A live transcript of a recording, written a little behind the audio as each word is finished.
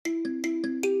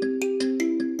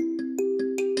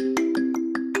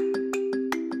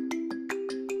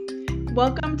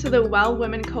Welcome to the Well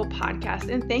Women Co podcast,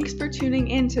 and thanks for tuning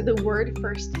in to the Word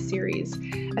First series,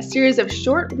 a series of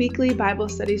short weekly Bible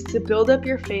studies to build up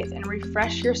your faith and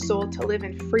refresh your soul to live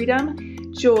in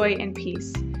freedom, joy, and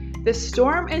peace. The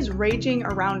storm is raging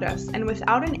around us, and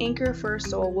without an anchor for our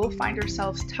soul, we'll find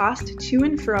ourselves tossed to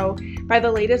and fro by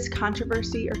the latest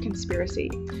controversy or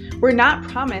conspiracy. We're not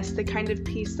promised the kind of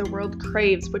peace the world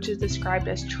craves, which is described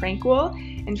as tranquil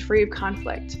and free of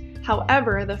conflict.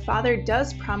 However, the Father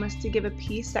does promise to give a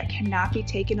peace that cannot be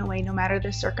taken away no matter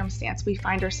the circumstance we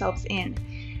find ourselves in.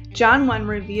 John 1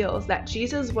 reveals that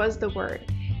Jesus was the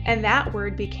Word, and that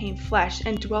Word became flesh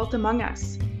and dwelt among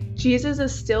us. Jesus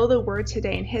is still the Word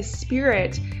today, and His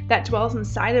Spirit that dwells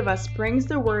inside of us brings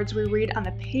the words we read on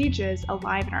the pages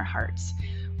alive in our hearts.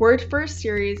 Word First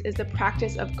series is the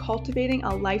practice of cultivating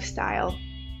a lifestyle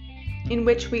in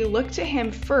which we look to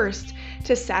Him first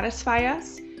to satisfy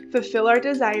us, fulfill our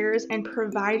desires, and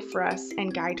provide for us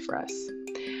and guide for us.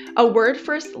 A Word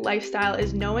First lifestyle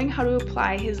is knowing how to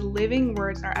apply His living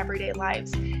words in our everyday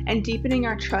lives and deepening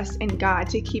our trust in God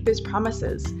to keep His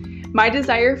promises. My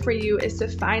desire for you is to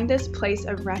find this place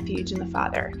of refuge in the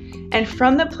Father, and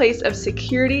from the place of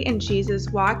security in Jesus,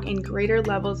 walk in greater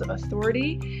levels of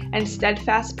authority and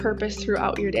steadfast purpose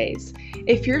throughout your days.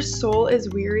 If your soul is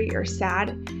weary or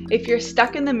sad, if you're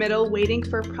stuck in the middle waiting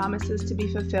for promises to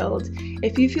be fulfilled,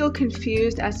 if you feel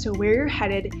confused as to where you're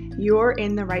headed, you're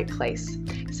in the right place.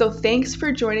 So thanks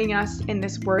for joining us in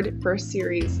this Word First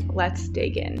series. Let's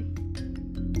dig in.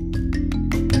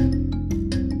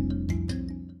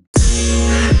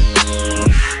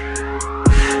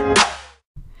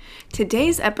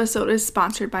 Today's episode is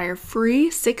sponsored by our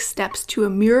free 6 Steps to a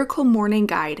Miracle Morning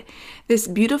Guide. This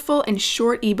beautiful and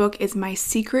short ebook is my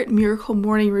secret miracle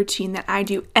morning routine that I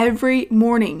do every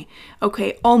morning,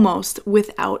 almost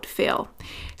without fail.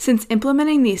 Since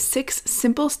implementing these 6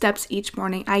 simple steps each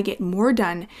morning, I get more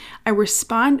done. I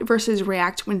respond versus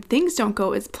react when things don't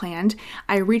go as planned.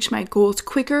 I reach my goals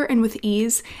quicker and with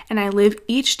ease, and I live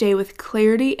each day with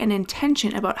clarity and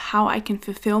intention about how I can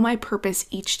fulfill my purpose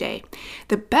each day.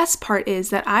 The best part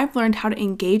is that I've learned how to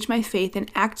engage my faith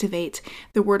and activate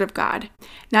the Word of God.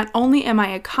 Not only am I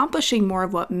accomplishing more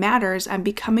of what matters, I'm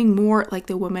becoming more like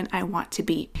the woman I want to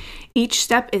be. Each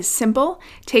step is simple,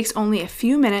 takes only a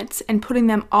few minutes, and putting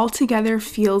them all together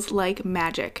feels like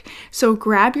magic. So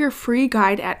grab your free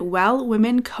guide at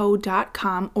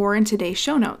wellwomenco.com or in today's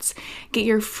show notes. Get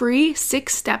your free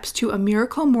 6 Steps to a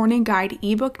Miracle Morning Guide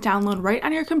ebook download right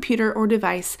on your computer or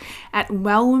device at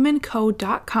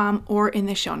wellwomenco.com or in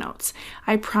the show notes.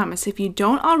 I promise if you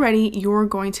don't already, you're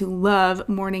going to love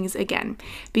mornings again.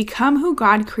 Become who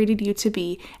God created you to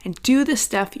be and do the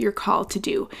stuff you're called to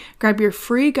do. Grab your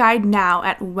free guide now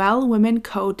at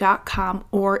wellwomenco.com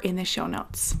or in the show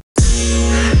notes.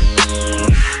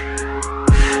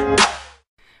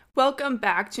 Welcome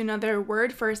back to another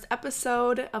Word First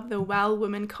episode of the Well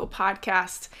Women Co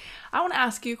podcast. I want to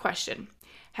ask you a question.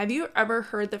 Have you ever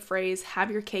heard the phrase, have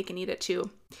your cake and eat it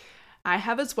too? I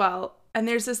have as well. And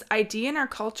there's this idea in our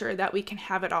culture that we can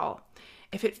have it all.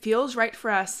 If it feels right for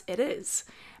us, it is.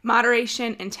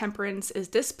 Moderation and temperance is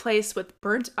displaced with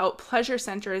burnt out pleasure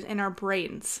centers in our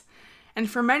brains. And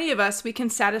for many of us, we can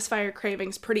satisfy our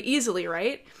cravings pretty easily,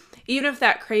 right? Even if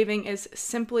that craving is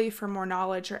simply for more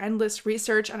knowledge or endless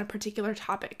research on a particular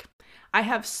topic. I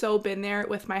have so been there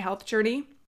with my health journey.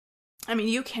 I mean,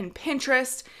 you can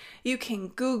Pinterest, you can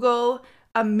Google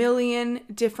a million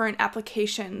different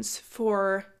applications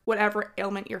for whatever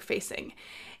ailment you're facing.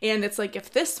 And it's like,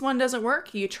 if this one doesn't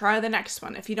work, you try the next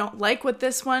one. If you don't like what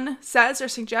this one says or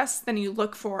suggests, then you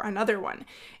look for another one.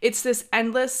 It's this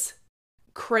endless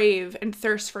crave and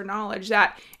thirst for knowledge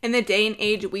that in the day and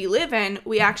age we live in,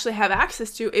 we actually have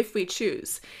access to if we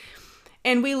choose.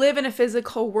 And we live in a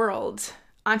physical world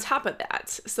on top of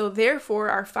that. So therefore,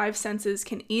 our 5 senses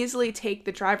can easily take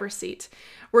the driver's seat.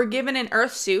 We're given an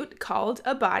earth suit called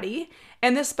a body,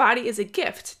 and this body is a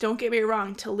gift, don't get me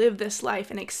wrong, to live this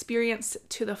life and experience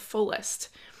to the fullest.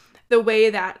 The way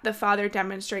that the Father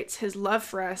demonstrates His love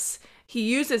for us, He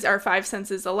uses our 5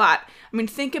 senses a lot. I mean,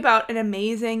 think about an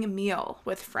amazing meal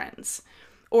with friends,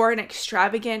 or an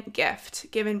extravagant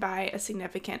gift given by a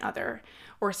significant other,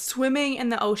 or swimming in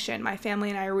the ocean. My family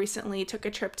and I recently took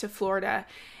a trip to Florida,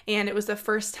 and it was the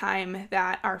first time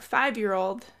that our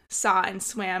 5-year-old saw and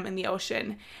swam in the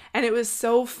ocean. And it was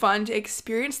so fun to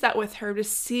experience that with her,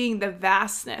 just seeing the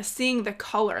vastness, seeing the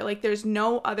color. Like there's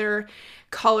no other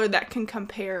color that can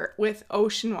compare with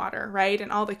ocean water, right?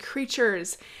 And all the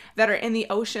creatures that are in the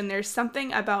ocean. There's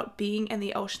something about being in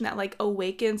the ocean that like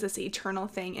awakens this eternal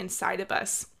thing inside of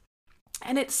us.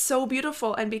 And it's so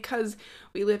beautiful. And because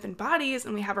we live in bodies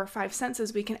and we have our five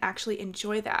senses, we can actually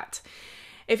enjoy that.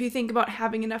 If you think about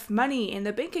having enough money in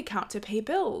the bank account to pay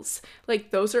bills,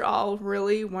 like those are all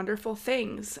really wonderful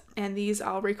things. And these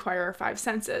all require our five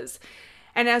senses.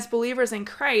 And as believers in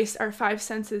Christ, our five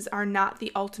senses are not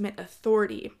the ultimate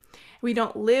authority. We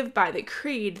don't live by the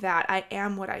creed that I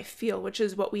am what I feel, which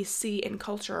is what we see in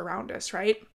culture around us,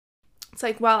 right? It's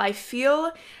like, well, I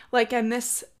feel like I'm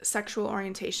this sexual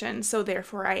orientation, so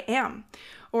therefore I am.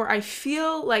 Or I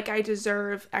feel like I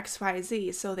deserve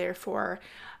XYZ, so therefore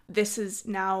this is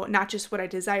now not just what I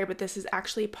desire, but this is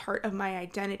actually part of my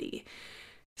identity.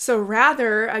 So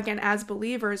rather, again, as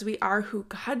believers, we are who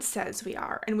God says we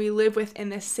are, and we live within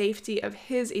the safety of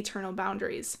His eternal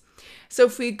boundaries. So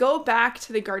if we go back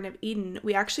to the Garden of Eden,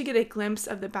 we actually get a glimpse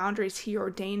of the boundaries He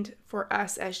ordained for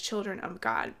us as children of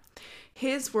God.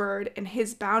 His word and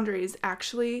His boundaries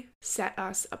actually set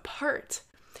us apart.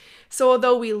 So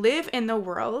although we live in the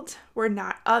world, we're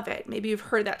not of it. Maybe you've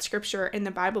heard that scripture in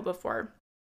the Bible before.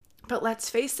 But let's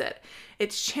face it,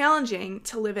 it's challenging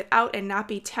to live it out and not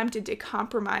be tempted to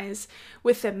compromise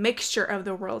with the mixture of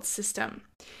the world system.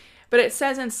 But it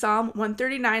says in Psalm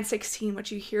 139:16,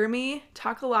 which you hear me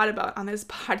talk a lot about on this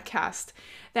podcast,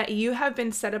 that you have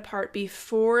been set apart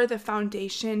before the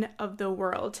foundation of the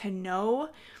world to know,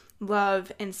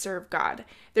 love, and serve God.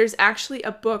 There's actually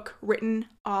a book written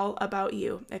all about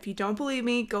you. If you don't believe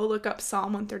me, go look up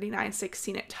Psalm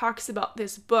 139:16. It talks about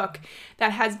this book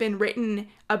that has been written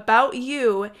about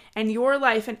you and your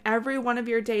life and every one of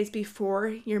your days before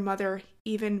your mother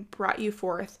even brought you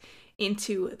forth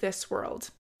into this world.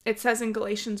 It says in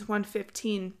Galatians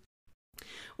 1:15,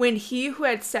 when He who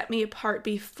had set me apart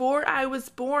before I was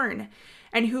born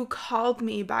and who called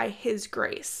me by His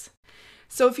grace.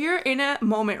 So if you're in a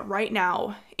moment right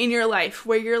now in your life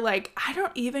where you're like, I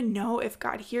don't even know if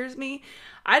God hears me,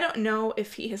 I don't know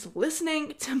if He is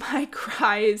listening to my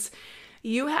cries,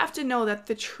 you have to know that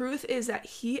the truth is that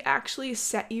He actually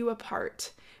set you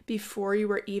apart before you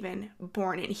were even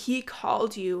born, and He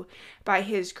called you by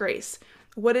His grace.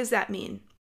 What does that mean?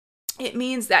 It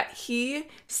means that He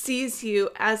sees you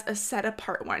as a set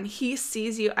apart one. He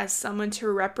sees you as someone to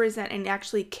represent and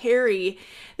actually carry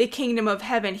the kingdom of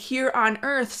heaven here on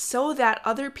earth so that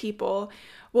other people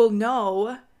will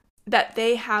know that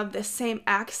they have the same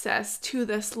access to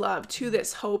this love, to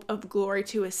this hope of glory,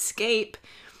 to escape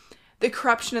the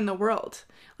corruption in the world.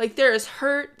 Like there is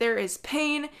hurt, there is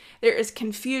pain, there is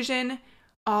confusion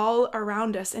all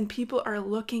around us, and people are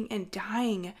looking and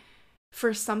dying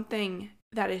for something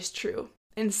that is true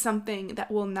and something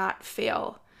that will not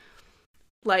fail,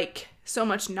 like so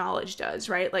much knowledge does,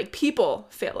 right? Like people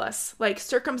fail us, like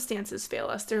circumstances fail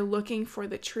us. They're looking for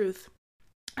the truth.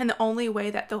 And the only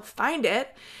way that they'll find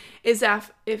it is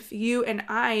if you and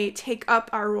I take up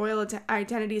our royal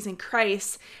identities in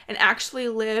Christ and actually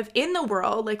live in the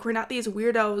world, like we're not these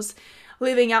weirdos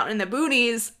living out in the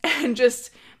boonies and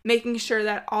just making sure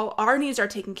that all our needs are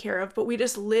taken care of, but we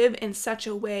just live in such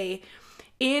a way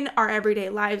in our everyday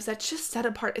lives that's just set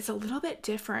apart. It's a little bit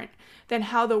different than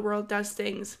how the world does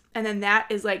things. And then that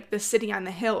is like the city on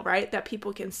the hill, right? That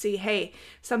people can see, hey,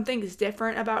 something's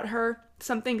different about her.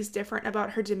 Something's different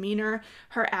about her demeanor,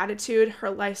 her attitude,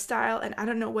 her lifestyle. And I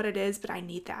don't know what it is, but I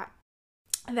need that.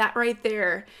 That right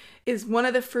there is one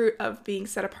of the fruit of being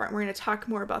set apart. We're going to talk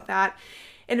more about that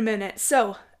in a minute.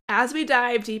 So as we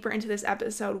dive deeper into this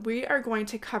episode, we are going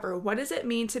to cover what does it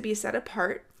mean to be set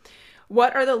apart?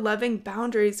 What are the loving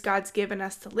boundaries God's given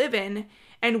us to live in?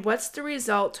 And what's the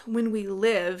result when we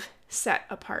live set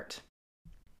apart?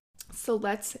 So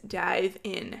let's dive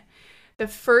in. The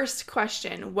first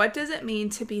question, what does it mean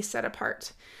to be set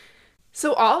apart?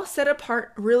 So all set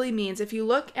apart really means, if you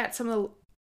look at some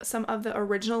of the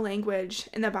original language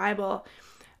in the Bible,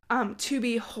 to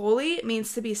be holy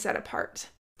means to be set apart.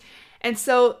 And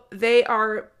so they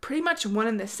are pretty much one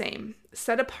and the same.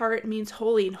 Set apart means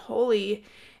holy, and holy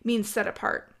means set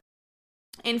apart.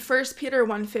 In 1 Peter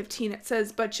 1:15, it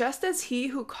says, but just as He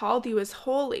who called you is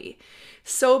holy,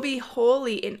 so be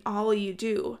holy in all you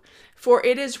do. For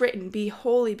it is written, be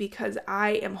holy because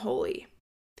I am holy.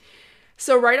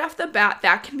 So right off the bat,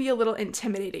 that can be a little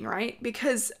intimidating, right?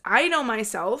 Because I know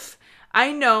myself.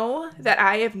 I know that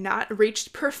I have not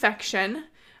reached perfection.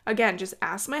 Again, just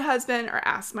ask my husband or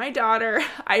ask my daughter.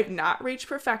 I've not reached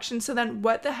perfection. So then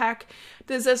what the heck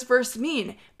does this verse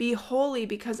mean? Be holy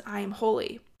because I am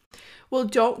holy. Well,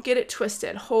 don't get it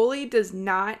twisted. Holy does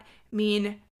not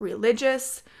mean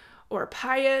religious or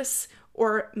pious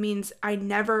or means I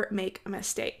never make a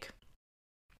mistake.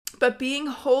 But being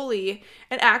holy,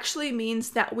 it actually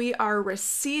means that we are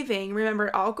receiving. Remember,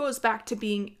 it all goes back to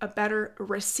being a better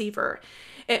receiver.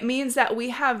 It means that we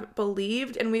have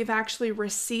believed and we've actually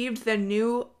received the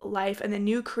new life and the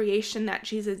new creation that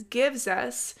Jesus gives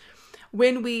us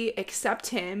when we accept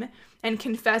him and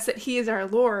confess that he is our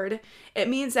Lord. It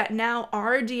means that now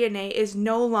our DNA is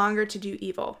no longer to do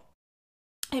evil.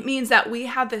 It means that we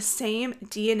have the same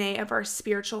DNA of our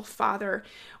spiritual father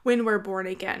when we're born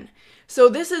again. So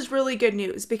this is really good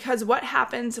news, because what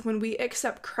happens when we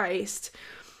accept Christ,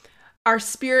 our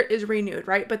spirit is renewed,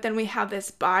 right? But then we have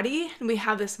this body and we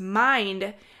have this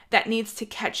mind that needs to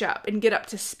catch up and get up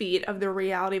to speed of the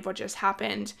reality of what just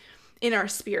happened in our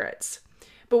spirits.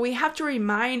 But we have to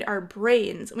remind our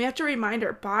brains, and we have to remind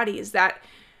our bodies that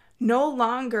no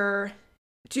longer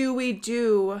do we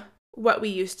do what we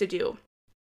used to do.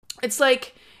 It's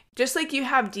like, just like you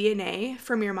have DNA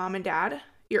from your mom and dad,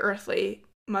 your earthly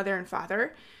mother and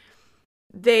father,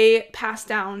 they pass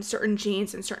down certain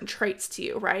genes and certain traits to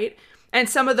you, right? And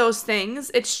some of those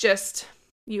things, it's just,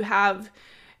 you have,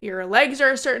 your legs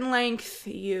are a certain length,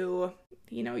 you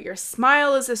know, your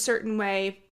smile is a certain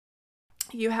way,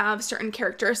 you have certain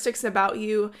characteristics about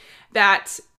you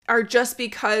that are just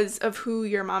because of who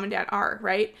your mom and dad are,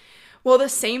 right? Well, the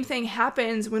same thing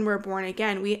happens when we're born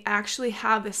again. We actually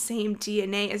have the same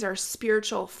DNA as our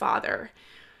spiritual father.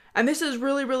 And this is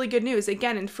really, really good news.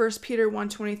 Again, in 1 Peter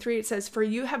 1:23, it says, "For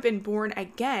you have been born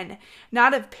again,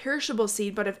 not of perishable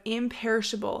seed, but of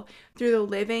imperishable, through the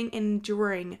living and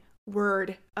enduring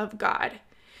word of God."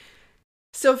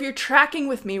 So if you're tracking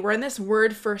with me, we're in this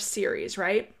Word First series,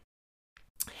 right?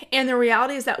 And the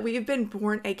reality is that we've been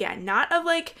born again, not of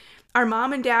like our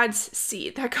mom and dad's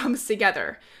seed that comes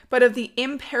together, but of the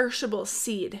imperishable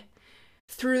seed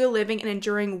through the living and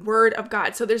enduring word of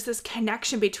God. So there's this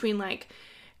connection between like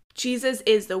Jesus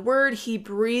is the word, he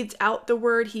breathed out the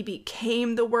word, he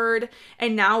became the word,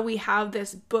 and now we have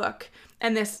this book,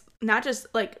 and this not just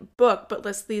like book, but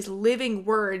these living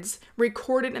words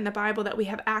recorded in the Bible that we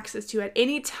have access to at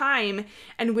any time.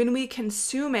 And when we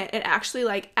consume it, it actually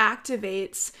like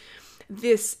activates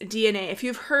this DNA. If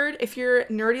you're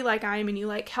nerdy like I am and you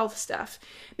like health stuff,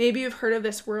 maybe you've heard of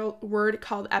this word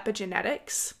called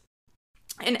epigenetics.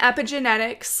 And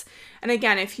epigenetics, and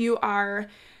again, if you are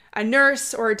a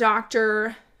nurse or a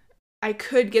doctor, I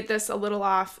could get this a little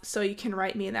off, so you can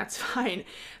write me and that's fine.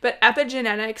 But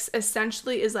epigenetics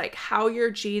essentially is like how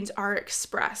your genes are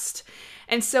expressed.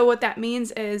 And so what that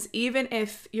means is even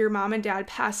if your mom and dad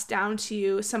passed down to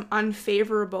you some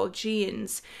unfavorable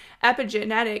genes,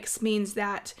 epigenetics means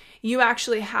that you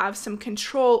actually have some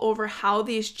control over how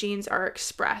these genes are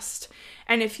expressed.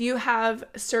 And if you have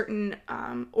certain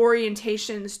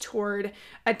orientations toward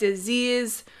a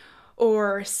disease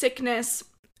or sickness,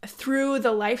 through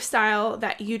the lifestyle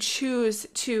that you choose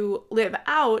to live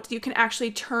out, you can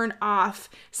actually turn off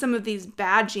some of these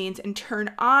bad genes and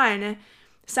turn on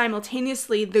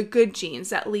simultaneously the good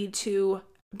genes that lead to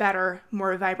better,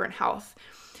 more vibrant health.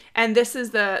 And this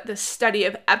is the study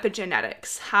of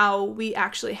epigenetics, how we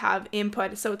actually have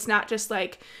input. So it's not just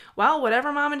like, well,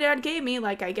 whatever mom and dad gave me,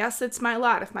 like, I guess it's my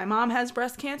lot. If my mom has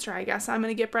breast cancer, I guess I'm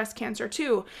going to get breast cancer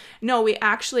too. No, we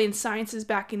actually, and science is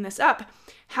backing this up,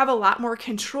 have a lot more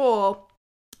control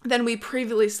than we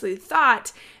previously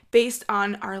thought based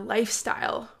on our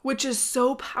lifestyle, which is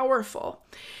so powerful.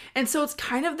 And so it's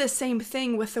kind of the same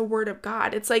thing with the Word of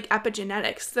God. It's like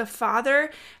epigenetics. The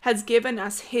Father has given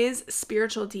us his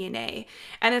spiritual DNA.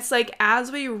 And it's like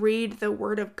as we read the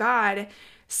Word of God,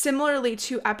 similarly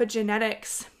to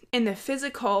epigenetics in the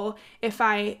physical, if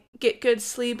I get good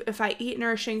sleep, if I eat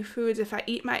nourishing foods, if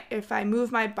I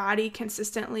move my body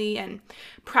consistently and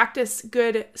practice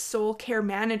good soul care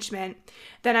management,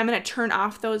 then I'm going to turn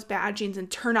off those bad genes and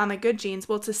turn on the good genes.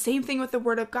 Well, it's the same thing with the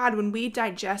Word of God. When we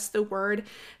digest the Word,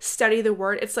 study the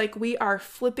Word, it's like we are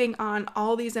flipping on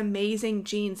all these amazing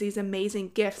genes, these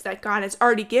amazing gifts that God has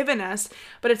already given us,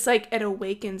 but it's like it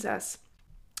awakens us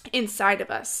inside of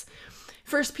us.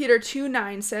 1 Peter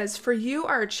 2:9 says, "For you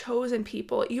are a chosen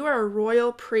people, you are a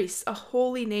royal priest, a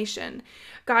holy nation,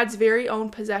 God's very own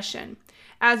possession.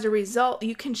 As a result,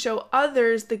 you can show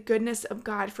others the goodness of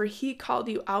God, for he called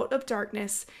you out of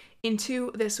darkness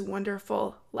into this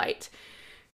wonderful light."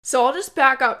 So I'll just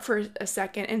back up for a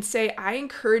second and say, I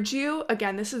encourage you,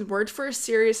 again, this is Word First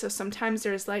series, so sometimes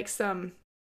there's like some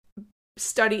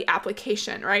study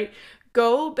application, right?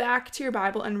 Go back to your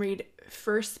Bible and read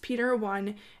 1 Peter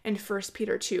 1 and 1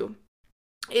 Peter 2.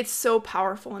 It's so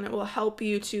powerful and it will help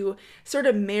you to sort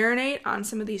of marinate on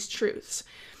some of these truths.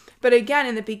 But again,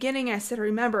 in the beginning, I said,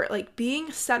 remember, like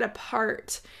being set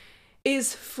apart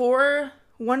is for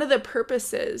one of the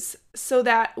purposes so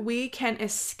that we can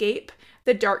escape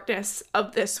the darkness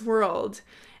of this world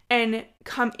and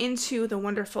come into the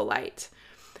wonderful light,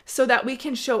 so that we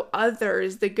can show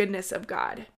others the goodness of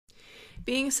God.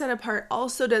 Being set apart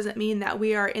also doesn't mean that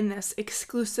we are in this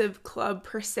exclusive club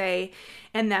per se,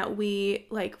 and that we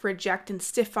reject and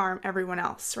stiff arm everyone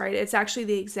else, right? It's actually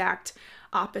the exact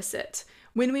opposite.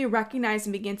 When we recognize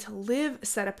and begin to live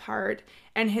set apart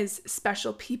and his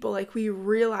special people, we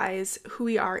realize who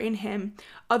we are in him,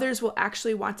 others will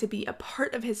actually want to be a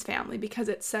part of his family, because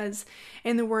it says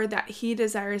in the word that he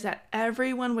desires that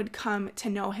everyone would come to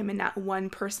know him and not one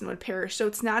person would perish. So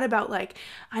it's not about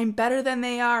I'm better than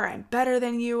they are, I'm better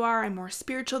than you are, I'm more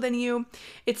spiritual than you.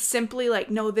 It's simply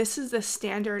no, this is the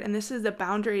standard and this is the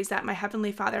boundaries that my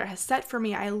Heavenly Father has set for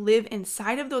me. I live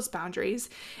inside of those boundaries.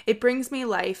 It brings me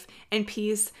life and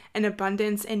peace and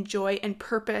abundance and joy and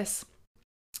purpose.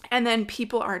 And then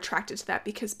people are attracted to that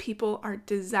because people are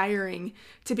desiring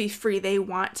to be free. They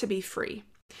want to be free.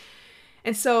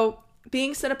 And so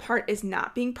being set apart is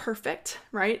not being perfect,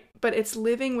 right? But it's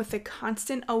living with the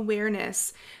constant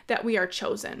awareness that we are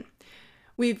chosen.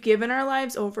 We've given our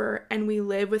lives over and we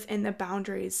live within the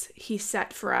boundaries he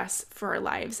set for us for our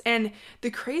lives. And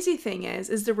the crazy thing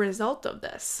is the result of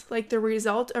this, the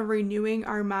result of renewing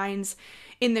our minds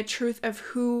in the truth of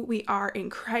who we are in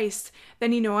Christ,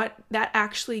 then you know what? That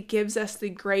actually gives us the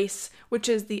grace, which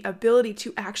is the ability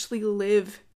to actually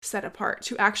live set apart,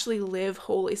 to actually live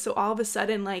holy. So all of a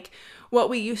sudden, what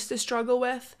we used to struggle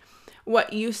with,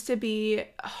 what used to be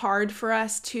hard for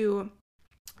us to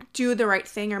do the right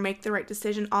thing or make the right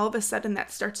decision, all of a sudden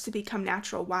that starts to become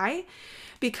natural. Why?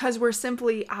 Because we're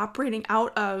simply operating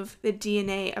out of the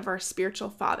DNA of our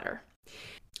spiritual father.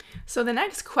 So the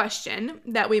next question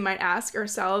that we might ask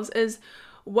ourselves is,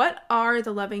 what are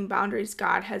the loving boundaries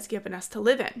God has given us to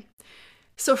live in?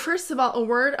 So first of all, a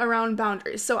word around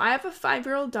boundaries. So I have a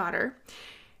 5-year-old daughter,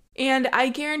 and I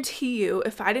guarantee you,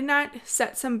 if I did not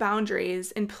set some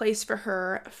boundaries in place for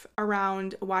her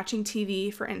around watching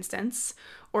TV, for instance,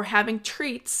 or having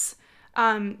treats,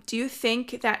 do you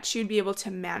think that she would be able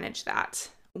to manage that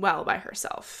well by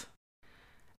herself?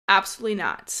 Absolutely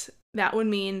not. That would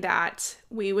mean that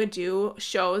we would do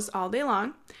shows all day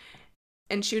long,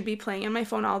 and she would be playing on my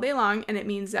phone all day long, and it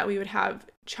means that we would have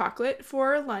chocolate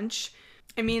for lunch.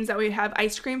 It means that we'd have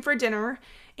ice cream for dinner,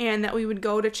 and that we would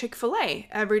go to Chick-fil-A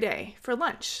every day for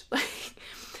lunch.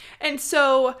 And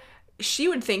so she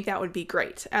would think that would be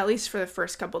great, at least for the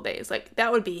first couple days.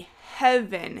 That would be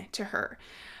heaven to her.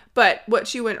 But what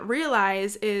she wouldn't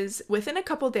realize is within a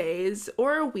couple days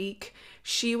or a week,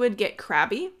 she would get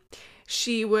crabby.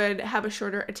 She would have a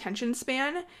shorter attention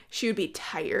span. She would be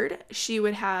tired. She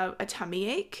would have a tummy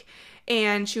ache,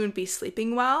 and she wouldn't be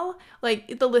sleeping well.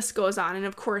 The list goes on. And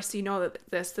of course, you know that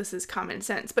this is common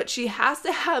sense, but she has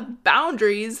to have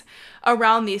boundaries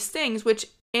around these things, which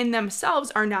in themselves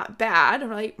are not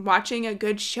bad. Watching a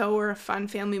good show or a fun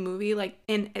family movie,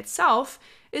 in itself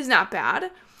is not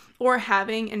bad. Or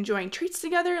enjoying treats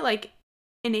together,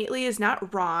 innately is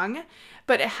not wrong,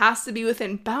 but it has to be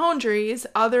within boundaries,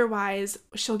 otherwise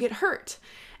she'll get hurt.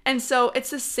 And so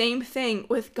it's the same thing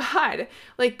with God.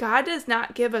 God does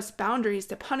not give us boundaries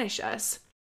to punish us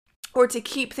or to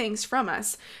keep things from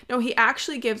us. No, he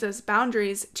actually gives us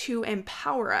boundaries to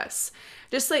empower us.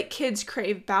 Just like kids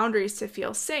crave boundaries to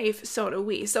feel safe, so do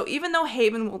we. So even though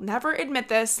Haven will never admit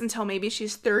this until maybe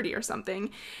she's 30 or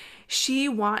something, she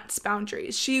wants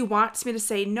boundaries. She wants me to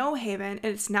say, no, Haven,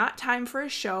 it's not time for a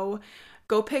show.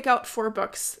 Go pick out 4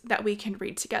 books that we can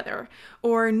read together.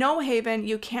 Or no, Haven,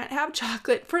 you can't have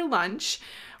chocolate for lunch.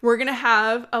 We're going to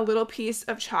have a little piece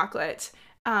of chocolate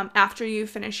after you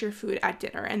finish your food at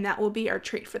dinner, and that will be our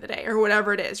treat for the day, or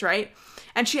whatever it is, right?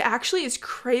 And she actually is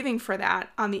craving for that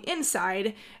on the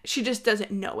inside. She just doesn't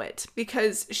know it,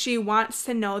 because she wants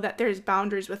to know that there's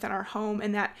boundaries within our home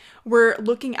and that we're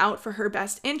looking out for her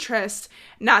best interest,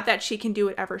 not that she can do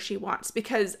whatever she wants.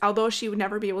 Because although she would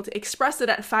never be able to express it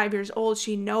at 5 years old,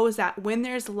 she knows that when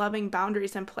there's loving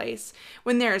boundaries in place,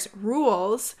 when there's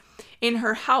rules in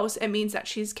her house, it means that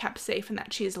she's kept safe and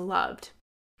that she's loved.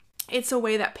 It's a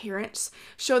way that parents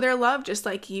show their love, just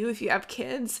like you. If you have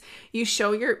kids, you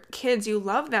show your kids you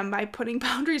love them by putting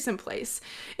boundaries in place.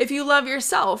 If you love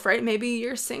yourself, right? Maybe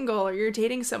you're single or you're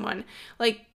dating someone,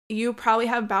 you probably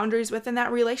have boundaries within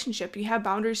that relationship. You have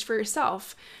boundaries for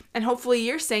yourself. And hopefully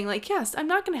you're saying yes, I'm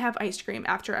not going to have ice cream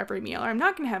after every meal, or I'm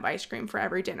not going to have ice cream for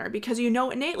every dinner, because you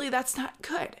know innately that's not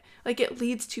good. It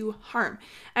leads to harm.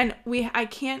 And I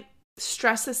can't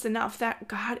stress this enough, that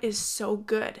God is so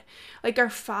good. Our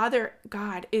Father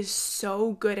God is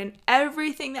so good, and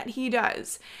everything that he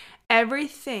does,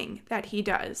 everything that he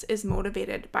does is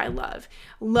motivated by love.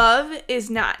 Love is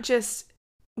not just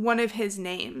one of his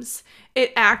names.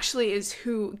 It actually is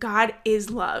who God is.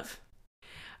 Love.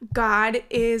 God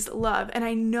is love. And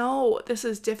I know this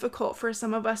is difficult for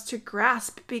some of us to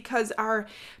grasp because our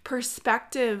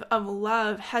perspective of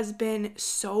love has been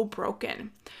so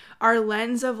broken. Our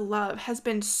lens of love has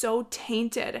been so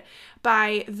tainted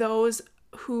by those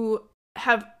who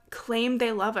have claimed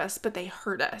they love us, but they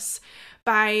hurt us,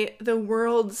 by the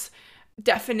world's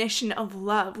definition of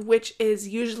love, which is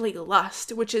usually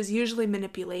lust, which is usually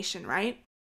manipulation, right?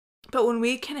 But when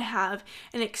we can have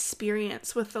an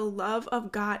experience with the love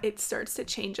of God, it starts to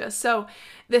change us. So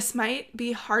this might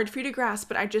be hard for you to grasp,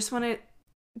 but I just want to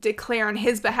declare on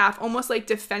his behalf, almost like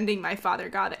defending my Father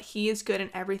God, that he is good and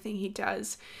everything he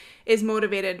does is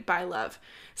motivated by love.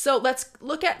 So let's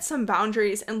look at some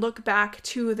boundaries and look back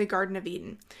to the Garden of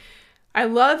Eden. I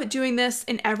love doing this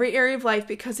in every area of life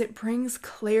because it brings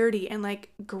clarity and like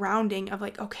grounding of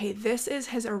like, okay, this is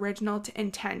his original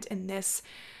intent in this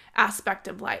aspect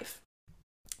of life.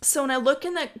 So when I look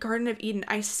in the Garden of Eden,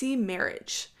 I see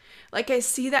marriage. Like I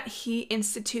see that he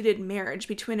instituted marriage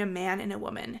between a man and a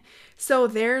woman. So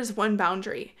there's one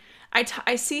boundary.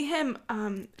 I see him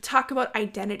talk about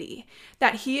identity,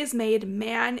 that he is made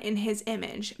man in his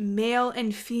image, male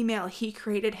and female, he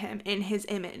created him in his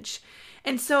image.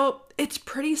 And so it's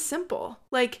pretty simple.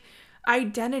 Like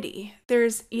identity,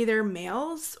 there's either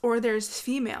males or there's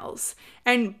females,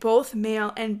 and both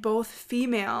male and both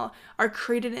female are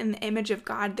created in the image of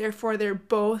God. Therefore, they're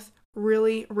both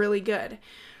really, really good.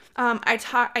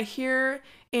 I hear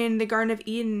in the Garden of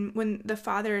Eden when the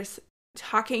Father is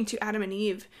talking to Adam and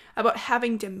Eve about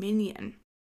having dominion.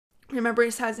 Remember, he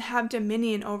says, have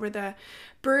dominion over the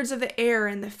birds of the air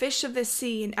and the fish of the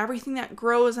sea and everything that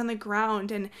grows on the ground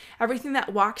and everything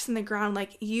that walks in the ground.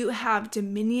 Like, you have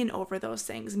dominion over those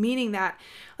things, meaning that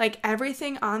like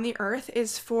everything on the earth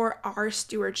is for our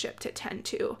stewardship to tend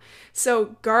to.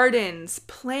 So gardens,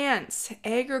 plants,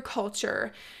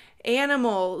 agriculture,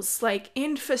 animals, like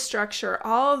infrastructure,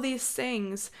 all of these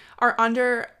things are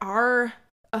under our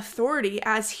authority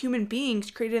as human beings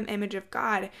created in the image of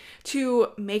God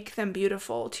to make them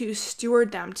beautiful, to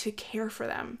steward them, to care for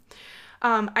them.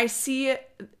 I see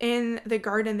in the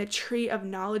garden the tree of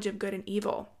knowledge of good and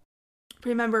evil.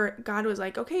 Remember, God was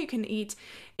like, okay, you can eat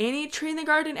any tree in the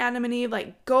garden, Adam and Eve,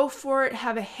 like go for it,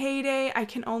 have a heyday. I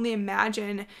can only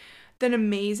imagine the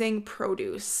amazing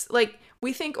produce. Like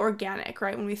we think organic,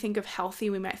 right? When we think of healthy,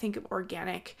 we might think of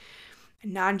organic,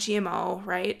 non-GMO,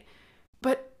 right?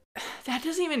 But that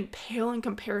doesn't even pale in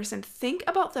comparison. Think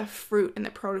about the fruit and the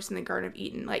produce in the Garden of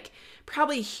Eden. Like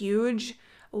probably huge,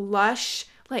 lush,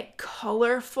 like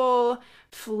colorful,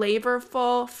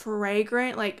 flavorful,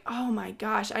 fragrant. Like, oh my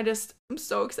gosh, I'm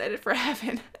so excited for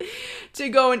heaven to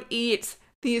go and eat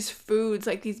these foods,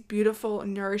 like these beautiful,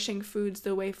 nourishing foods,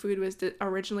 the way food was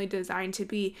originally designed to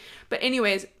be. But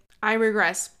anyways, I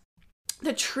regress.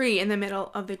 The tree in the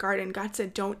middle of the garden, God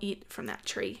said, don't eat from that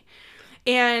tree.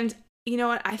 And you know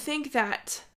what? I think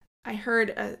that I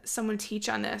heard someone teach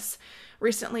on this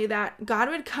recently, that God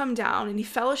would come down and he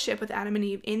fellowship with Adam and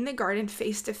Eve in the garden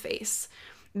face to face.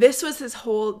 This was his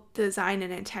whole design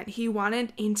and intent. He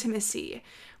wanted intimacy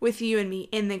with you and me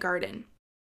in the garden.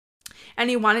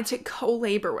 And he wanted to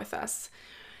co-labor with us.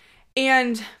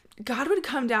 And God would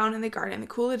come down in the garden in the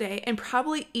cool of the day and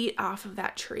probably eat off of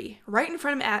that tree right in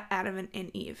front of Adam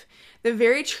and Eve. The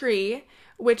very tree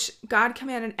which God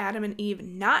commanded Adam and Eve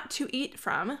not to eat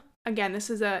from. Again, this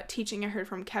is a teaching I heard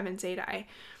from Kevin Zadai.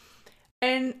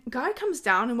 And God comes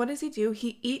down, and what does he do?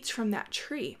 He eats from that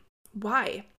tree.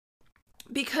 Why?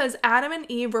 Because Adam and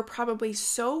Eve were probably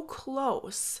so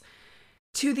close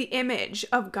to the image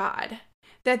of God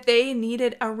that they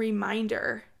needed a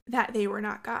reminder that they were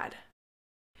not God.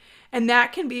 And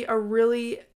that can be a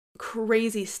really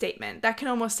crazy statement. That can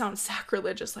almost sound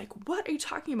sacrilegious. Like, what are you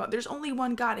talking about? There's only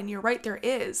one God. And you're right, there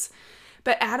is.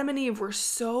 But Adam and Eve were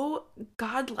so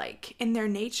godlike in their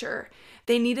nature.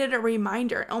 They needed a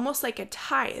reminder, almost like a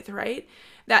tithe, right?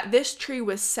 That this tree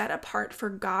was set apart for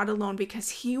God alone because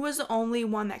he was the only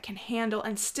one that can handle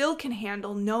and still can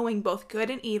handle knowing both good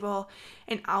and evil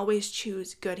and always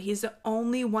choose good. He's the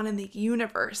only one in the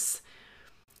universe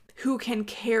who can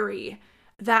carry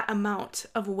that amount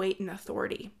of weight and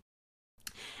authority.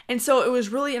 And so it was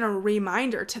really a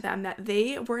reminder to them that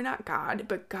they were not God,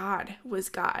 but God was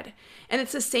God. And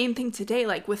it's the same thing today,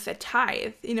 like with the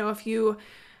tithe. You know, if you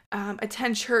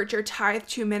attend church or tithe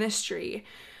to ministry,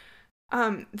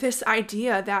 this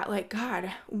idea that like,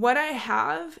 God, what I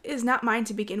have is not mine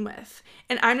to begin with.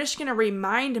 And I'm just going to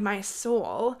remind my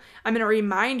soul, I'm going to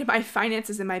remind my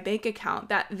finances in my bank account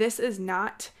that this is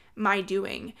not my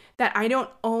doing, that I don't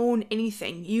own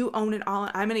anything. You own it all.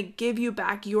 And I'm going to give you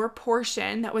back your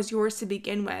portion that was yours to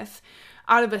begin with,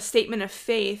 out of a statement of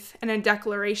faith and a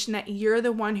declaration that you're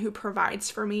the one who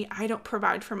provides for me. I don't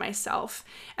provide for myself,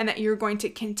 and that you're going to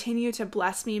continue to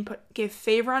bless me and give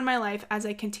favor on my life as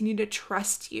I continue to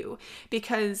trust you,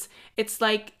 because it's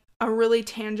like a really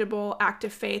tangible act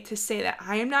of faith to say that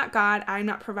I am not God, I'm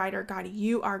not provider. God,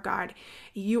 you are God,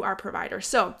 you are provider.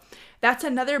 So that's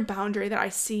another boundary that I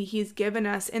see he's given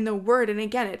us in the word. And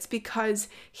again, it's because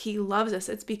he loves us.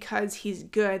 It's because he's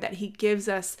good that he gives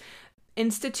us,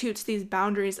 institutes these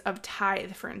boundaries of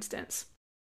tithe, for instance.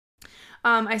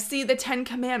 I see the 10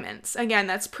 Commandments. Again,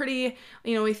 that's pretty,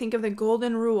 we think of the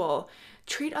golden rule.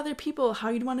 Treat other people how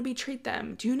you'd want to be treat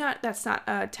them. That's not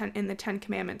in the 10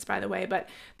 Commandments, by the way, but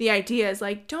the idea is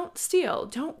like, don't steal,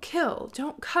 don't kill,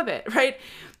 don't covet, right?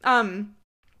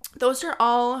 Those are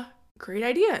all great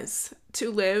ideas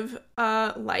to live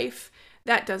a life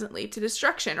that doesn't lead to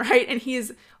destruction, right? And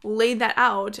he's laid that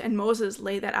out, and Moses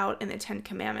laid that out in the 10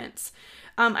 Commandments.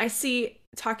 I see,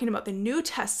 talking about the New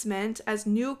Testament as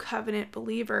new covenant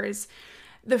believers,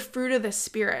 the fruit of the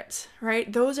Spirit,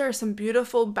 right? Those are some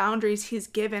beautiful boundaries he's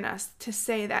given us to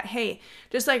say that, hey,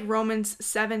 just like Romans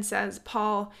 7 says,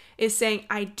 Paul is saying,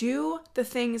 I do the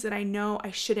things that I know I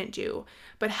shouldn't do,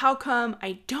 but how come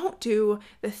I don't do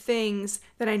the things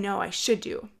that I know I should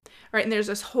do? Right? And there's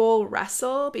this whole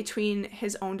wrestle between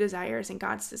his own desires and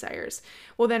God's desires.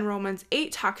 Well, then Romans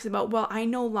 8 talks about, well, I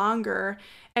no longer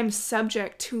am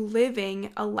subject to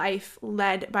living a life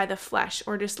led by the flesh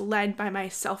or just led by my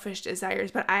selfish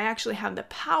desires, but I actually have the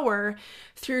power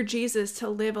through Jesus to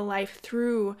live a life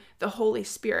through the Holy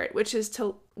Spirit, which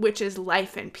is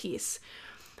life and peace.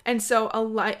 And so a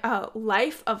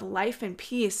life of life and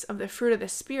peace of the fruit of the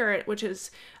Spirit, which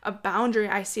is a boundary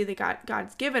I see that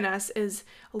God's given us, is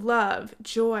love,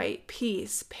 joy,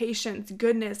 peace, patience,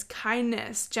 goodness,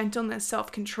 kindness, gentleness,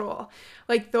 self-control.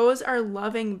 Like, those are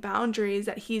loving boundaries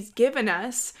that he's given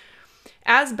us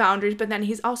as boundaries, but then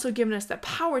he's also given us the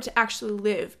power to actually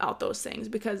live out those things,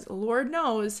 because Lord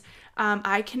knows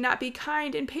I cannot be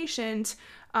kind and patient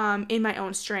in my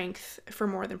own strength for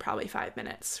more than probably 5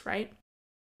 minutes, right?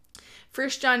 1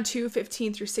 John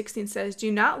 2:15-16 says, do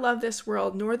not love this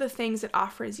world, nor the things it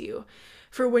offers you.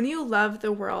 For when you love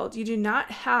the world, you do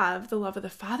not have the love of the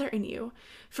Father in you.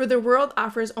 For the world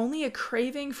offers only a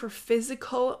craving for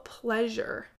physical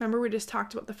pleasure. Remember, we just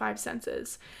talked about the 5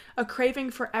 senses. A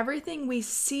craving for everything we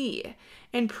see,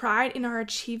 and pride in our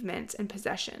achievements and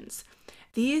possessions.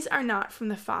 These are not from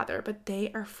the Father, but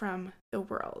they are from the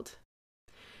world.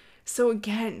 So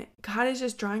again, God is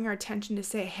just drawing our attention to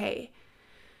say, hey,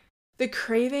 the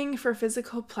craving for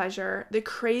physical pleasure, the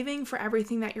craving for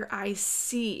everything that your eyes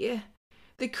see,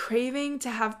 the craving to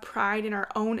have pride in our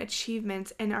own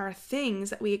achievements and our things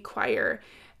that we acquire,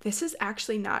 this is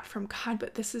actually not from God,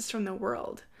 but this is from the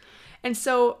world. And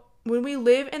so when we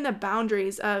live in the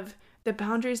boundaries of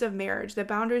marriage, the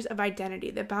boundaries of identity,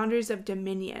 the boundaries of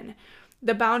dominion,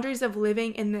 the boundaries of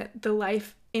living in the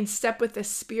life in step with the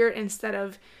Spirit instead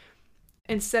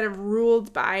of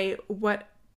ruled by what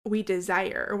we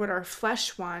desire or what our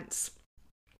flesh wants,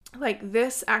 like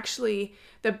this, actually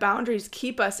the boundaries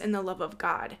keep us in the love of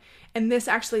God, and this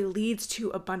actually leads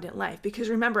to abundant life, because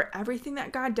remember, everything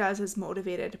that God does is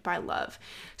motivated by love.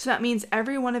 So that means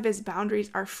every one of his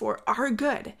boundaries are for our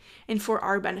good and for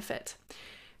our benefit.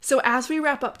 So as we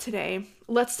wrap up today,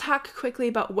 let's talk quickly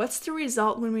about what's the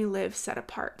result when we live set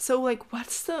apart. So like,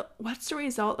 what's the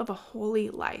result of a holy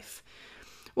life?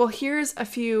 Well, here's a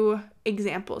few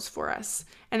examples for us,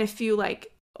 and a few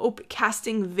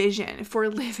casting vision for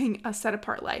living a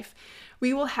set-apart life.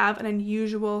 We will have an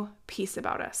unusual peace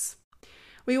about us.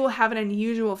 We will have an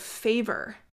unusual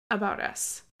favor about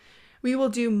us. We will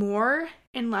do more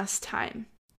in less time.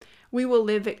 We will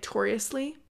live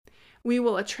victoriously. We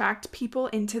will attract people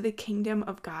into the kingdom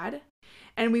of God,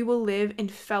 and we will live in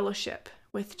fellowship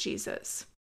with Jesus.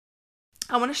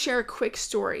 I want to share a quick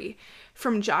story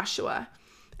from Joshua.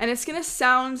 And it's going to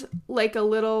sound like a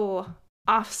little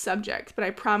off subject, but I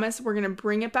promise we're going to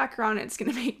bring it back around, and it's going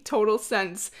to make total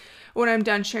sense when I'm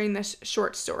done sharing this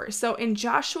short story. So in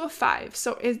Joshua 5,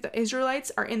 the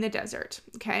Israelites are in the desert,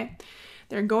 okay?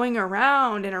 They're going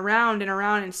around and around and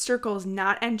around in circles,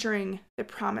 not entering the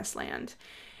promised land.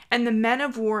 And the men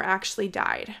of war actually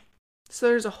died. So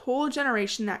there's a whole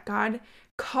generation that God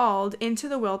called into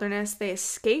the wilderness. They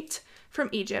escaped from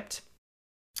Egypt.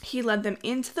 He led them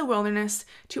into the wilderness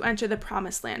to enter the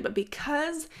promised land. But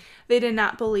because they did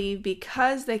not believe,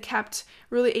 because they kept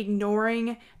really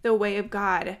ignoring the way of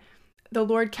God, the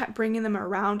Lord kept bringing them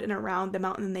around and around the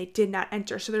mountain, and they did not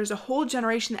enter. So there's a whole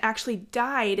generation that actually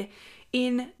died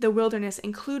in the wilderness,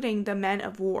 including the men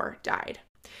of war, died.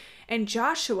 And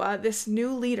Joshua, this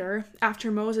new leader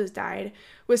after Moses died,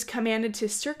 was commanded to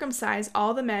circumcise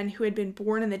all the men who had been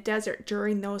born in the desert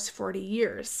during those 40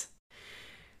 years.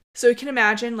 So you can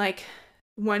imagine, like,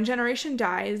 one generation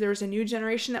dies, there was a new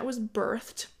generation that was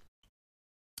birthed.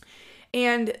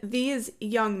 And these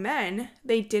young men,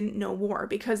 they didn't know war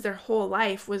because their whole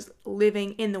life was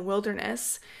living in the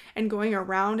wilderness and going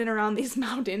around and around these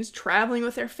mountains, traveling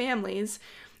with their families.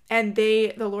 And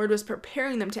the Lord was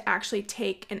preparing them to actually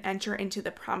take and enter into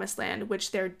the promised land,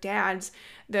 which their dads,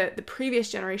 the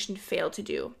previous generation, failed to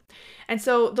do. And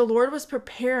so the Lord was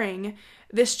preparing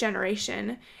this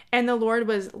generation, and the Lord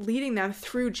was leading them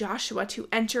through Joshua to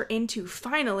enter into,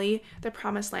 finally, the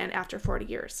promised land after 40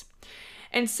 years.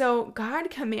 And so God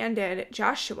commanded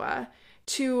Joshua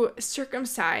to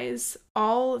circumcise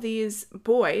all these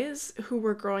boys who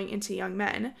were growing into young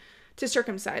men, to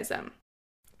circumcise them.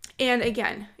 And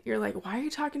again, you're like, why are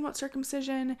you talking about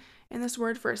circumcision in this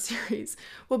Word First series?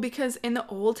 Well, because in the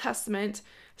Old Testament,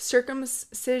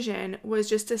 circumcision was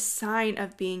just a sign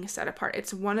of being set apart.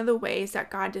 It's one of the ways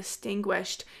that God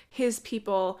distinguished his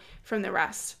people from the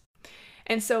rest.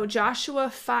 And so Joshua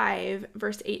 5,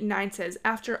 verse 8 and 9 says,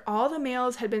 after all the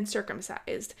males had been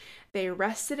circumcised, they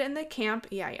rested in the camp,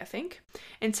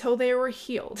 until they were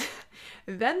healed.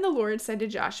 Then the Lord said to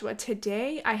Joshua,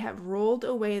 today I have rolled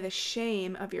away the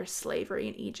shame of your slavery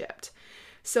in Egypt.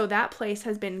 So that place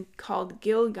has been called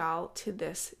Gilgal to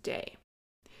this day.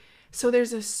 So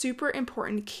there's a super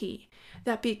important key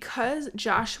that because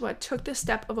Joshua took the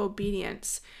step of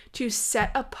obedience to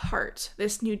set apart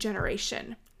this new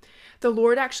generation, the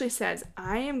Lord actually says,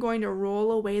 I am going to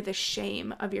roll away the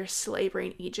shame of your slavery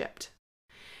in Egypt.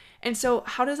 And so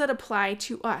how does that apply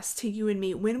to us, to you and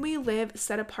me? When we live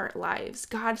set apart lives,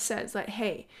 God says that,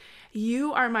 hey,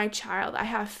 you are my child. I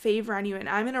have favor on you, and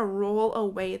I'm going to roll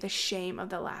away the shame of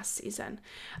the last season.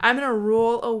 I'm going to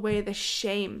roll away the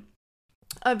shame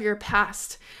of your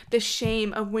past, the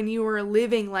shame of when you were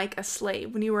living like a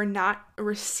slave, when you were not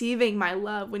receiving my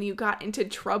love, when you got into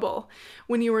trouble,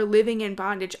 when you were living in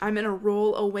bondage. I'm going to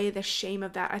roll away the shame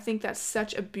of that. I think that's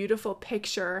such a beautiful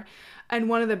picture and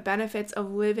one of the benefits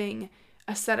of living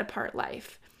a set apart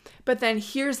life. But then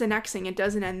here's the next thing. It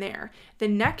doesn't end there. The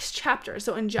next chapter,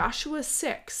 so in Joshua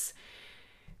 6,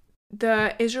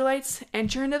 the Israelites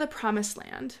enter into the promised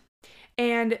land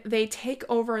and they take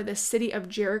over the city of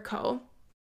Jericho.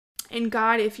 And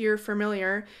God, if you're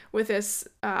familiar with this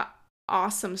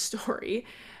awesome story,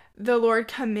 the Lord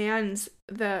commands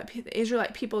the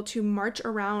Israelite people to march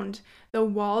around the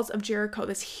walls of Jericho,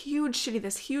 this huge city,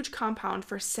 this huge compound,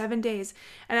 for 7 days.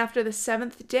 And after the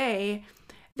seventh day,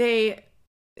 they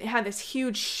had this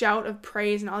huge shout of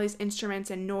praise and all these instruments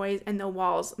and noise, and the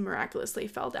walls miraculously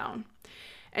fell down.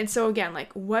 And so again,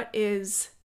 like, what is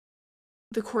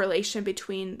the correlation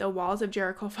between the walls of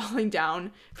Jericho falling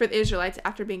down for the Israelites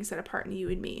after being set apart, and you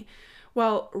and me?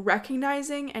 Well,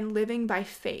 recognizing and living by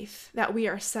faith that we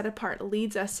are set apart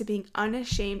leads us to being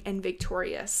unashamed and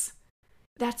victorious.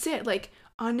 That's it, like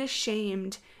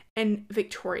unashamed and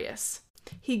victorious.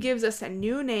 He gives us a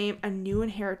new name, a new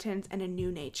inheritance, and a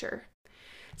new nature.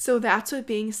 So that's what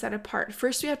being set apart.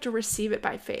 First, we have to receive it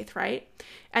by faith, right?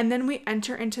 And then we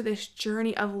enter into this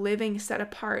journey of living set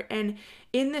apart. And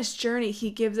in this journey,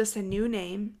 he gives us a new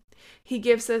name. He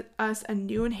gives us a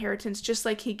new inheritance, just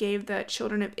like he gave the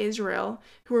children of Israel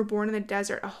who were born in the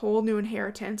desert a whole new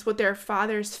inheritance. What their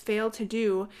fathers failed to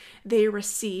do, they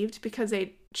received because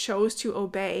they chose to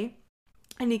obey,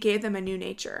 and he gave them a new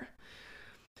nature.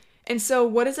 And so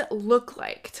what does it look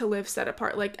like to live set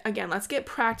apart? Like, again, let's get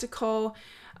practical.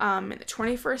 In the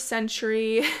 21st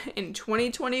century, in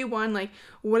 2021, like,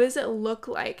 what does it look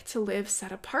like to live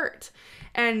set apart?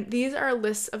 And these are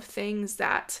lists of things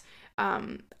that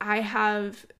I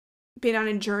have been on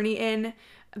a journey in,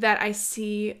 that I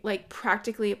see like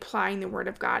practically applying the Word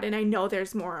of God. And I know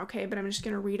there's more, okay, but I'm just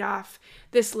going to read off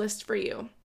this list for you.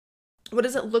 What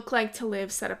does it look like to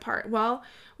live set apart? Well,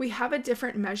 we have a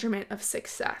different measurement of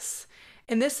success.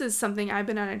 And this is something I've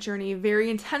been on a journey very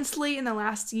intensely in the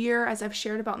last year, as I've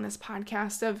shared about in this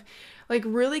podcast, of like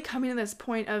really coming to this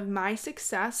point of my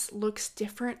success looks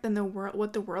different than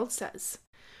what the world says.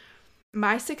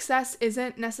 My success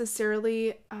isn't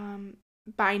necessarily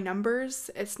by numbers.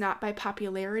 It's not by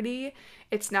popularity.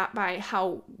 It's not by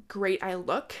how great I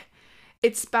look.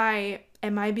 It's by,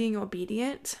 am I being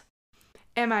obedient?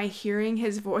 Am I hearing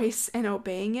his voice and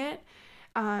obeying it?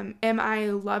 Am I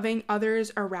loving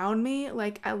others around me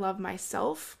like I love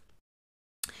myself?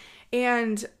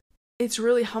 And it's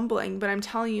really humbling, but I'm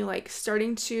telling you, like,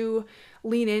 starting to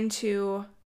lean into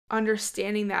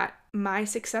understanding that my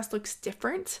success looks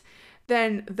different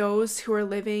than those who are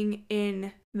living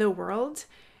in the world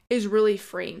is really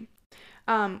freeing.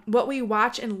 What we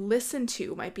watch and listen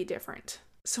to might be different.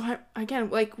 So again,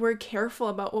 like, we're careful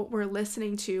about what we're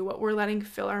listening to, what we're letting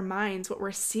fill our minds, what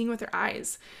we're seeing with our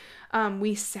eyes.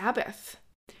 We Sabbath,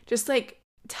 just like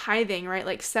tithing, right?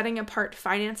 Like setting apart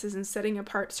finances and setting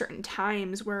apart certain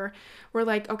times where we're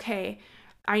like, okay,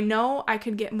 I know I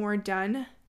could get more done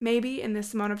maybe in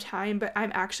this amount of time, but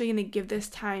I'm actually going to give this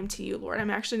time to you, Lord. I'm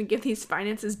actually going to give these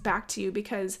finances back to you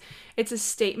because it's a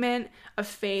statement of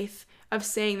faith of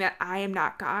saying that I am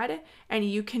not God and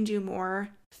you can do more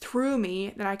through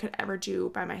me than I could ever do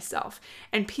by myself.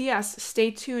 And P.S.,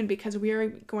 stay tuned because we are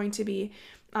going to be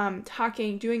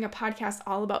doing a podcast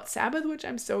all about Sabbath, which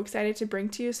I'm so excited to bring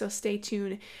to you. So stay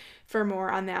tuned for more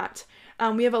on that.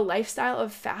 We have a lifestyle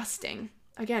of fasting.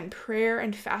 Again, prayer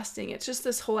and fasting. It's just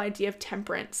this whole idea of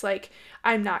temperance. Like,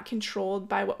 I'm not controlled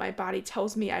by what my body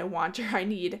tells me I want or I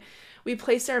need. We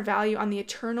place our value on the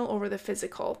eternal over the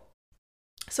physical.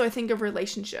 So I think of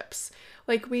relationships.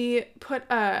 Like, we put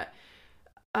a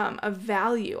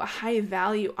high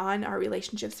value on our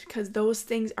relationships because those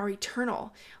things are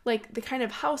eternal. Like the kind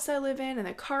of house I live in and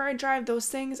the car I drive, those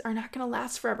things are not going to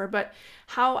last forever. But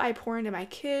how I pour into my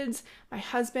kids, my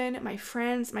husband, my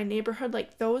friends, my neighborhood,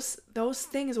 like those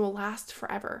things will last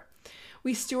forever.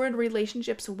 We steward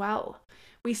relationships well.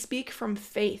 We speak from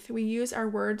faith. We use our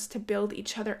words to build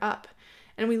each other up.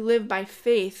 And we live by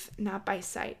faith, not by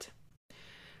sight.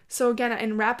 So again,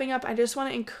 in wrapping up, I just want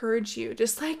to encourage you,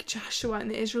 just like Joshua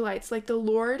and the Israelites, like the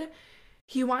Lord,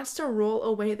 he wants to roll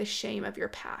away the shame of your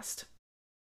past.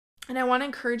 And I want to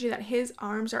encourage you that his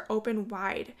arms are open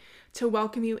wide to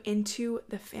welcome you into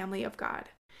the family of God.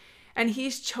 And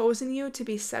he's chosen you to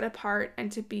be set apart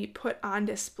and to be put on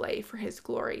display for his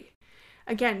glory.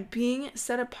 Again, being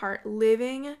set apart,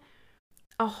 living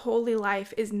a holy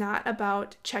life is not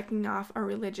about checking off a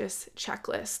religious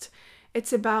checklist.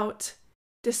 It's about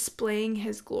displaying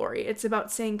his glory. It's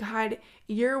about saying, God,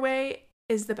 your way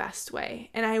is the best way,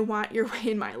 and I want your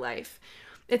way in my life.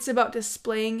 It's about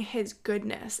displaying his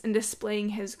goodness and displaying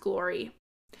his glory.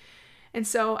 And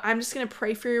so I'm just going to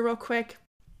pray for you real quick,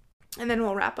 and then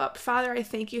we'll wrap up. Father, I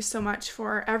thank you so much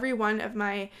for every one of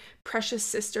my precious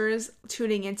sisters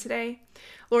tuning in today.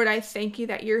 Lord, I thank you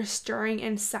that you're stirring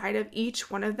inside of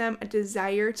each one of them a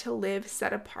desire to live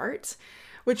set apart,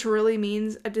 which really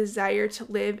means a desire to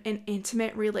live an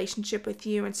intimate relationship with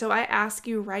you. And so I ask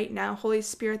you right now, Holy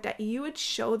Spirit, that you would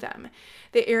show them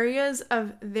the areas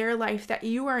of their life that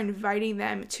you are inviting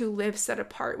them to live set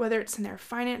apart, whether it's in their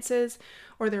finances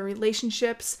or their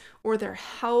relationships or their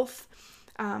health,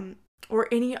 or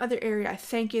any other area. I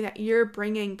thank you that you're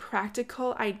bringing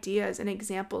practical ideas and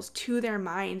examples to their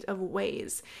mind of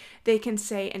ways they can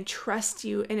say and trust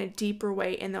you in a deeper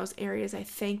way in those areas. I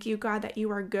thank you, God, that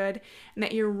you are good and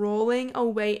that you're rolling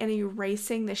away and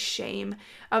erasing the shame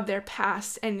of their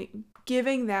past and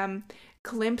giving them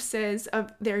glimpses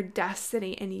of their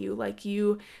destiny in you, like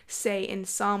you say in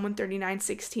Psalm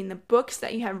 139:16, the books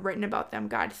that you have written about them.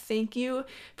 God, thank you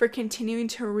for continuing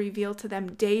to reveal to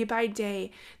them day by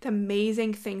day the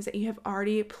amazing things that you have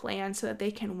already planned so that they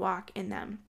can walk in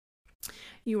them.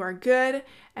 You are good,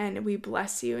 and we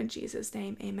bless you in Jesus'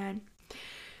 name. Amen.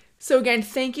 So again,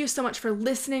 thank you so much for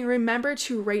listening. Remember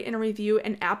to rate and review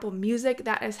in Apple Music.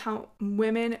 That is how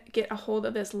women get a hold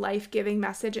of this life-giving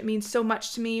message. It means so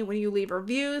much to me when you leave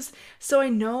reviews, so I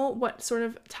know what sort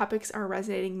of topics are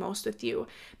resonating most with you.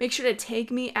 Make sure to tag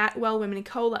me at Well Women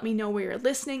Co. Let me know where you're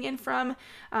listening in from.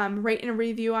 Rate and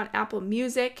review on Apple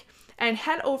Music. And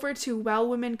head over to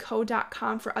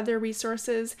wellwomenco.com for other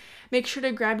resources. Make sure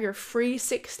to grab your free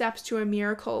 6 Steps to a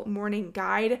Miracle morning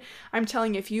guide. I'm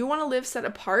telling you, if you want to live set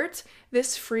apart,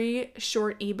 this free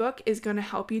short ebook is going to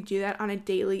help you do that on a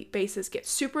daily basis. Get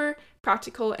super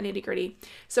practical and nitty-gritty.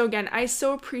 So again, I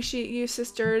so appreciate you,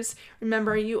 sisters.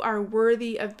 Remember, you are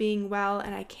worthy of being well,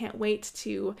 and I can't wait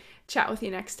to chat with you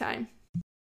next time.